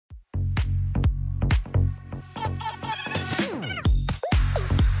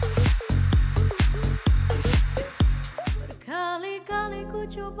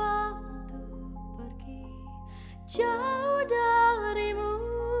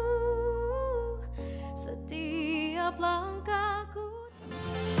setiap langkahku.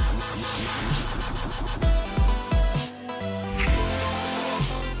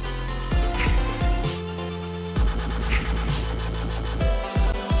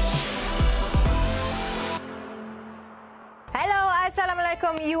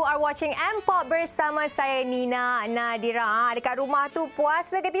 Assalamualaikum, you are watching MPop bersama saya Nina Nadira. Dekat rumah tu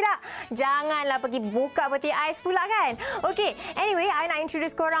puasa ke tidak? Janganlah pergi buka peti ais pula kan? Okay, anyway, I nak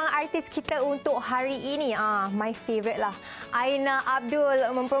introduce korang artis kita untuk hari ini. My favourite lah. Aina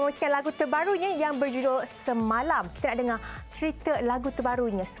Abdul mempromosikan lagu terbarunya yang berjudul Semalam. Kita nak dengar cerita lagu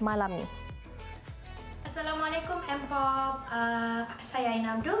terbarunya Semalam ni. Assalamualaikum MPop, saya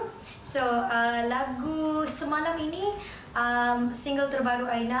Aina Abdul. So, lagu Semalam ini single terbaru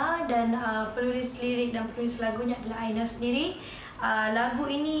Aina dan penulis lirik dan penulis lagunya adalah Aina sendiri.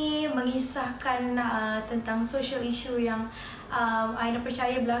 Lagu ini mengisahkan tentang social issue yang Aina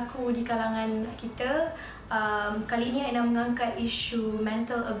percaya berlaku di kalangan kita. Kali ini Aina mengangkat isu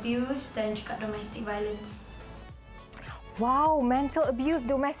mental abuse dan juga domestic violence. Wow, mental abuse,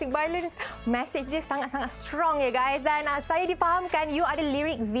 domestic violence. Message dia sangat-sangat strong ya guys. Dan saya difahamkan you ada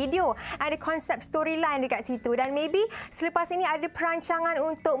lirik video, ada konsep storyline dekat situ. Dan maybe selepas ini ada perancangan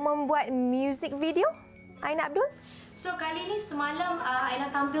untuk membuat music video, Aina Abdul? So kali ini Semalam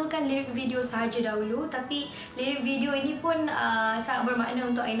Aina tampilkan lirik video sahaja dahulu, tapi lirik video ini pun sangat bermakna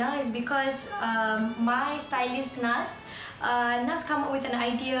untuk Aina is because my stylist Nas come up with an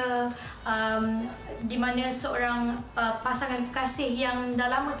idea di mana seorang pasangan kekasih yang dah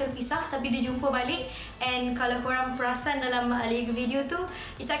lama terpisah tapi dia jumpa balik, and kalau korang perasan dalam lirik video tu,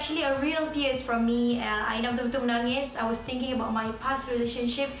 it's actually a real tears from me. Aina betul-betul menangis. I was thinking about my past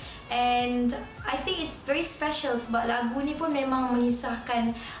relationship and I think it's very special sebab lagu ni pun memang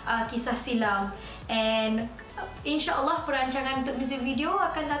mengisahkan kisah silam, and insya-Allah perancangan untuk music video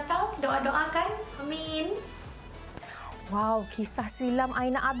akan datang. Doa-doakan, amin. Wow, kisah silam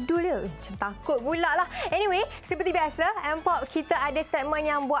Aina Abdul ya. Macam takut pula lah. Anyway, seperti biasa, MPop kita ada segmen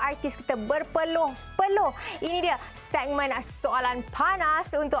yang buat artis kita berpeluh-peluh. Ini dia segmen soalan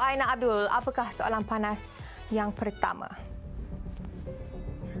panas untuk Aina Abdul. Apakah soalan panas yang pertama?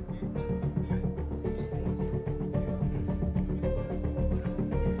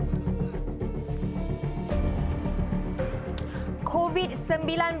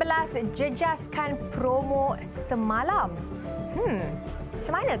 COVID-19 jejaskan promo Semalam.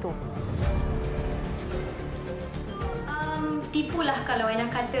 Macam mana tu? Tipulah kalau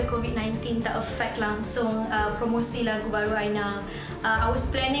Aina kata COVID-19 tak affect langsung promosi lagu baru Aina. I was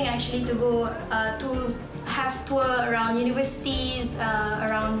planning actually to go to have tour around universities,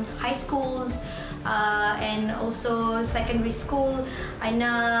 around high schools, and also secondary school.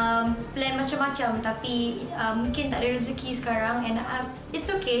 Aina plan macam-macam tapi mungkin tak ada rezeki sekarang, and it's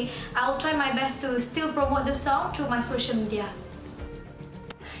okay. I'll try my best to still promote the song through my social media.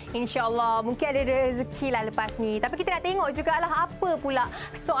 InsyaAllah, mungkin ada rezeki lah lepas ni. Tapi kita nak tengok jugalah apa pula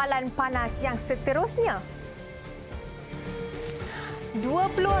soalan panas yang seterusnya.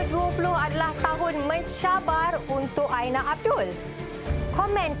 2020 adalah tahun mencabar untuk Aina Abdul.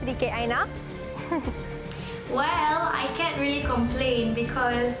 Komen sedikit Aina. Well, I can't really complain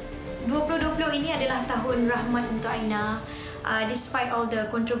because 2020 ini adalah tahun rahmat untuk Aina. Despite all the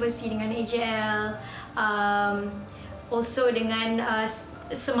kontroversi dengan AJL, also dengan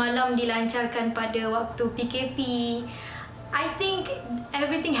Semalam dilancarkan pada waktu PKP. I think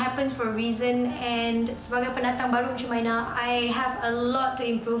everything happens for a reason, and sebagai pendatang baru macam Aina, I have a lot to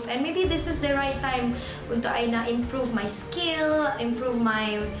improve, and maybe this is the right time untuk Aina improve my skill, improve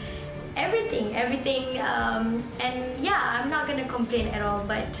my everything, and yeah, I'm not gonna complain at all,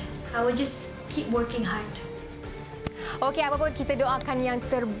 but I will just keep working hard. Okey, apa pun kita doakan yang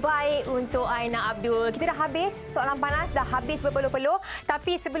terbaik untuk Aina Abdul. Kita dah habis soalan panas, dah habis berpeluh-peluh.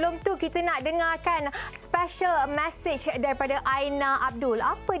 Tapi sebelum tu kita nak dengarkan special message daripada Aina Abdul.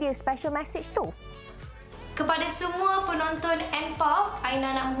 Apa dia special message tu? Kepada semua penonton MPop,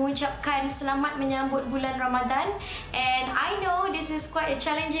 Aina nak mengucapkan selamat menyambut bulan Ramadan. And I know this is quite a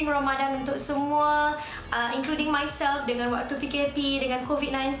challenging Ramadan untuk semua, including myself dengan waktu PKP, dengan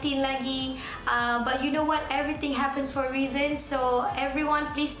COVID-19 lagi. But you know what? Everything happens for a reason. So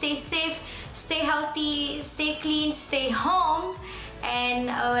everyone please stay safe, stay healthy, stay clean, stay home. And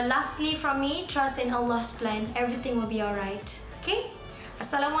lastly from me, trust in Allah's plan. Everything will be alright. Okay?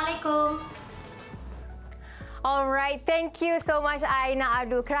 Assalamualaikum. Alright, thank you so much Aina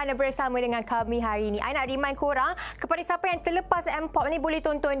Abdul kerana bersama dengan kami hari ini. I nak remind korang, kepada siapa yang terlepas MPop ni boleh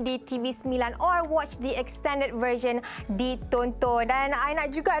tonton di TV9 or watch the extended version ditonton. Dan I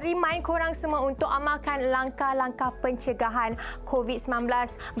nak juga remind korang semua untuk amalkan langkah-langkah pencegahan COVID-19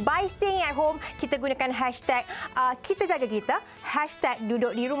 by staying at home. Kita gunakan hashtag kita jaga kita, hashtag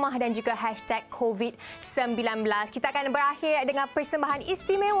duduk di rumah dan juga hashtag COVID-19. Kita akan berakhir dengan persembahan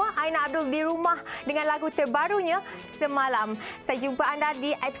istimewa Aina Abdul di rumah dengan lagu terbarunya Semalam. Saya jumpa anda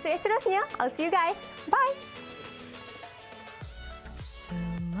di episod seterusnya. I'll see you guys. Bye.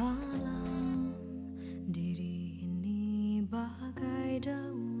 Semalam diri ini bagai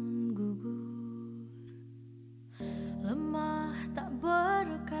daun gugur, lemah tak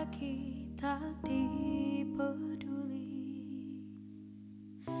berkaki, tak dipeduli.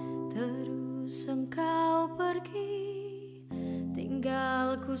 Terus engkau pergi,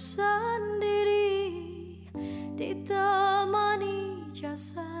 tinggalku sendiri, ditemani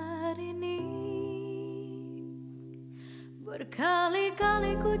jasad ini.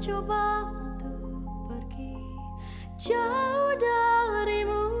 Berkali-kali ku coba untuk pergi jauh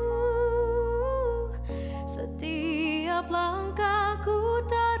darimu. Setiap langkahku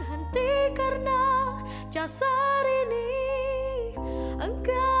terhenti karena jasad ini.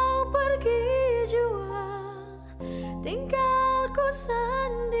 Engkau pergi jua, tinggalku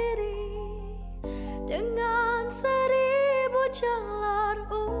sendiri dengan 1000 jalar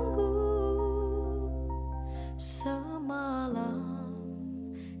unggup. Semalam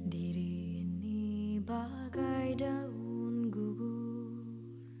diri ini bagai daun gugur,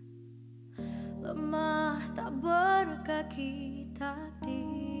 lemah tak berkaki, tak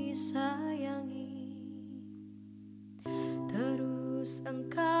disayangi. Terus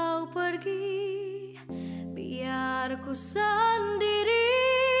engkau pergi, biar ku sendiri,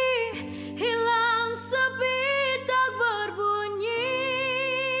 hilang sepi tak berbunyi.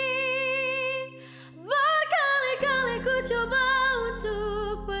 Berkali-kali ku coba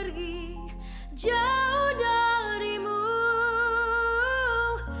untuk pergi jauh darimu.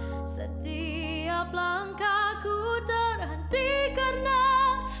 Setiap langkahku terhenti karena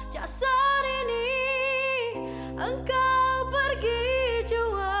jasad ini. Engkau